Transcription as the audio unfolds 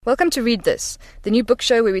Welcome to Read This, the new book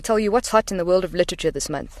show where we tell you what's hot in the world of literature this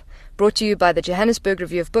month. Brought to you by the Johannesburg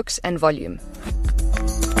Review of Books and Volume.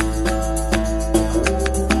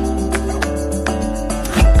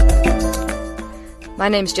 My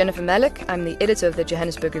name's Jennifer Malik. I'm the editor of the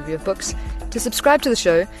Johannesburg Review of Books. To subscribe to the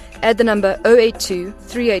show, add the number 082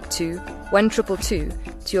 382 1222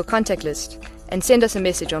 to your contact list and send us a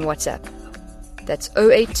message on WhatsApp. That's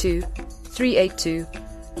 082 382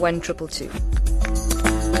 1222.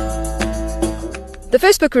 The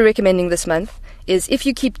first book we're recommending this month is If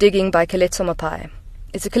You Keep Digging by Kaletso Mapai.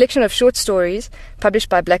 It's a collection of short stories published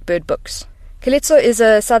by Blackbird Books. Kaletso is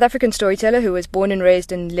a South African storyteller who was born and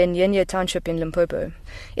raised in Lenyenye Township in Limpopo.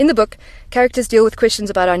 In the book, characters deal with questions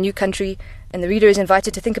about our new country, and the reader is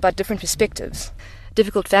invited to think about different perspectives.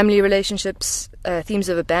 Difficult family relationships, themes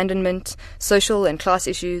of abandonment, social and class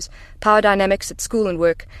issues, power dynamics at school and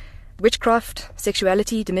work, witchcraft,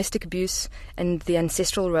 sexuality, domestic abuse, and the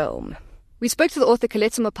ancestral realm. We spoke to the author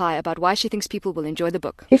Kaletso Mapai about why she thinks people will enjoy the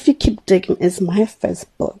book. If You Keep Digging is my first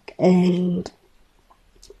book, and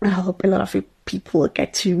I hope a lot of people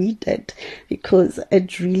get to read it because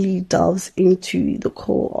it really delves into the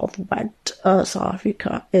core of what South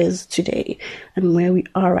Africa is today and where we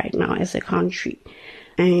are right now as a country.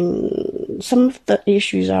 And some of the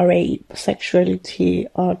issues are rape, sexuality,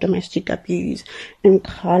 or domestic abuse, and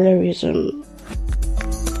colorism.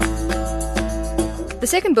 The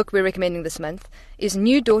second book we're recommending this month is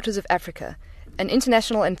New Daughters of Africa, an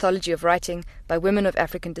international anthology of writing by women of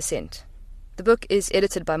African descent. The book is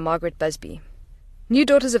edited by Margaret Busby. New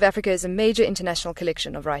Daughters of Africa is a major international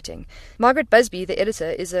collection of writing. Margaret Busby, the editor,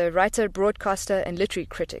 is a writer, broadcaster, and literary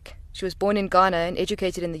critic. She was born in Ghana and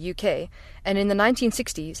educated in the UK, and in the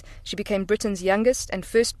 1960s she became Britain's youngest and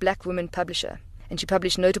first black woman publisher, and she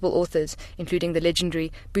published notable authors including the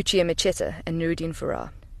legendary Buchi Emecheta and Nuruddin Farah.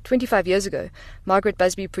 25 years ago, Margaret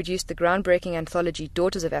Busby produced the groundbreaking anthology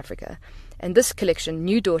Daughters of Africa, and this collection,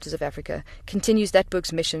 New Daughters of Africa, continues that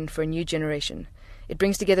book's mission for a new generation. It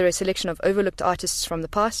brings together a selection of overlooked artists from the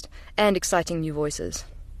past and exciting new voices.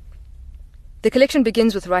 The collection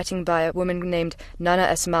begins with writing by a woman named Nana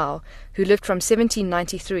Asmau, who lived from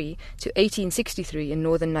 1793 to 1863 in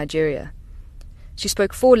northern Nigeria. She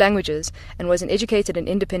spoke 4 languages and was an educated and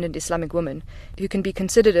independent Islamic woman who can be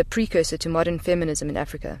considered a precursor to modern feminism in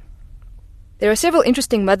Africa. There are several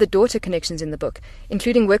interesting mother-daughter connections in the book,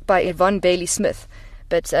 including work by Yvonne Bailey-Smith,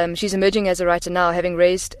 but she's emerging as a writer now, having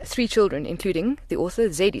raised 3 children, including the author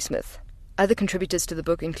Zadie Smith. Other contributors to the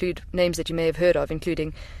book include names that you may have heard of,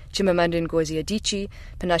 including Chimamanda Ngozi Adichie,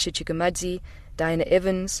 Panashe Chikumadzi, Diana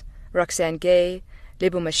Evans, Roxanne Gay,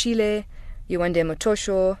 Lebo Mashile, Yewande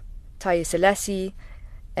Motosho, Taye Selassie,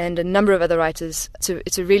 and a number of other writers.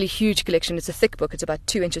 It's a really huge collection. It's a thick book. It's about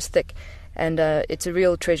 2 inches thick, and it's a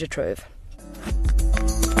real treasure trove.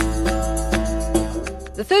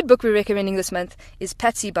 The third book we're recommending this month is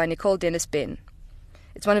Patsy by Nicole Dennis-Benn.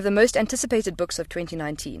 It's one of the most anticipated books of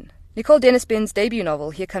 2019. Nicole Dennis-Benn's debut novel,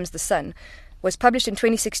 Here Comes the Sun, was published in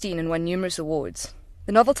 2016 and won numerous awards.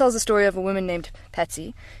 The novel tells the story of a woman named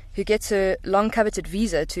Patsy, who gets her long-coveted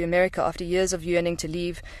visa to America after years of yearning to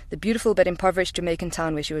leave the beautiful but impoverished Jamaican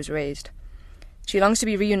town where she was raised. She longs to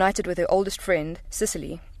be reunited with her oldest friend,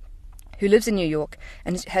 Cicely, who lives in New York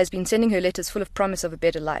and has been sending her letters full of promise of a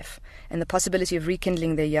better life and the possibility of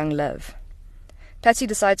rekindling their young love. Patsy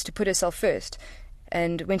decides to put herself first,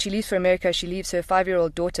 and when she leaves for America, she leaves her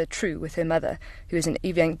 5-year-old daughter, True, with her mother, who is an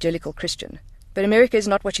evangelical Christian. But America is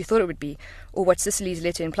not what she thought it would be, or what Cicely's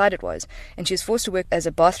letter implied it was, and she is forced to work as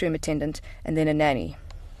a bathroom attendant and then a nanny.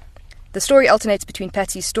 The story alternates between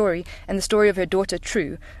Patsy's story and the story of her daughter,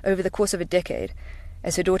 True, over the course of a decade,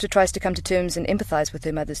 as her daughter tries to come to terms and empathize with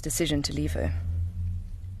her mother's decision to leave her.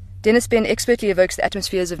 Dennis-Benn expertly evokes the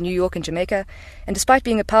atmospheres of New York and Jamaica, and despite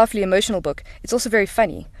being a powerfully emotional book, it's also very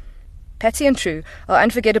funny. Patsy and True are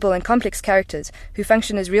unforgettable and complex characters who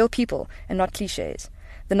function as real people and not cliches.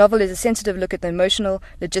 The novel is a sensitive look at the emotional,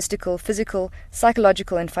 logistical, physical,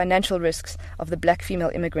 psychological and financial risks of the black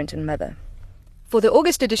female immigrant and mother. For the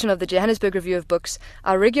August edition of the Johannesburg Review of Books,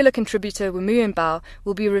 our regular contributor Wumuyu Mbao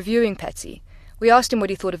will be reviewing Patsy. We asked him what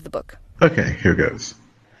he thought of the book. Okay, here goes.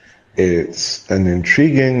 It's an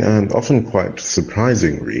intriguing and often quite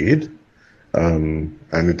surprising read, and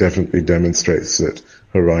it definitely demonstrates that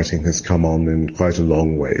her writing has come on in quite a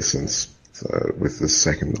long way since with this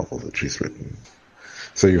second novel that she's written.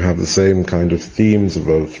 So you have the same kind of themes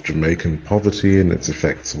of Jamaican poverty and its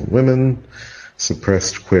effects on women,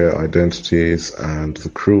 suppressed queer identities, and the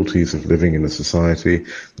cruelties of living in a society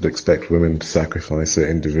that expect women to sacrifice their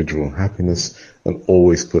individual happiness and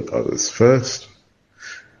always put others first.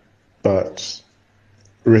 But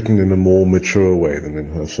written in a more mature way than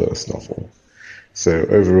in her first novel. So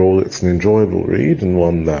overall, it's an enjoyable read, and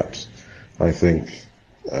one that I think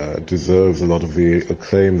deserves a lot of the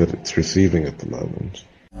acclaim that it's receiving at the moment.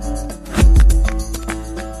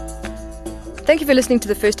 Thank you for listening to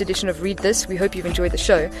the first edition of Read This. We hope you've enjoyed the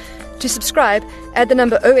show. To subscribe, add the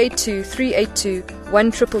number 082 382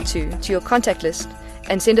 1222 to your contact list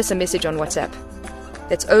and send us a message on WhatsApp.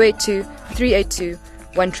 That's 082 382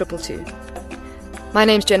 1222. My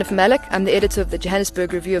name's Jennifer Malik. I'm the editor of the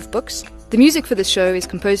Johannesburg Review of Books. The music for this show is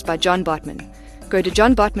composed by John Bartman. Go to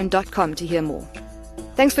johnbartman.com to hear more.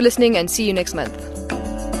 Thanks for listening, and see you next month.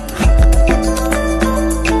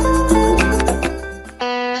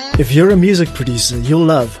 If you're a music producer, you'll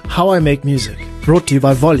love How I Make Music, brought to you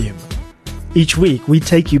by Volume. Each week, we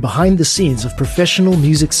take you behind the scenes of professional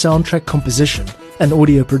music soundtrack composition and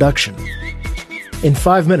audio production. In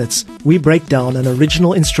 5 minutes, we break down an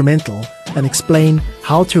original instrumental and explain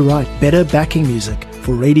how to write better backing music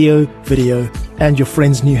for radio, video, and your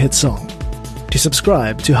friend's new hit song. To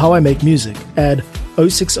subscribe to How I Make Music, add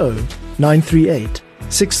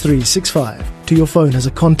 060-938-6365 to your phone as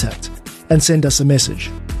a contact and send us a message.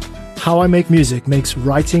 How I Make Music makes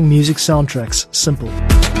writing music soundtracks simple.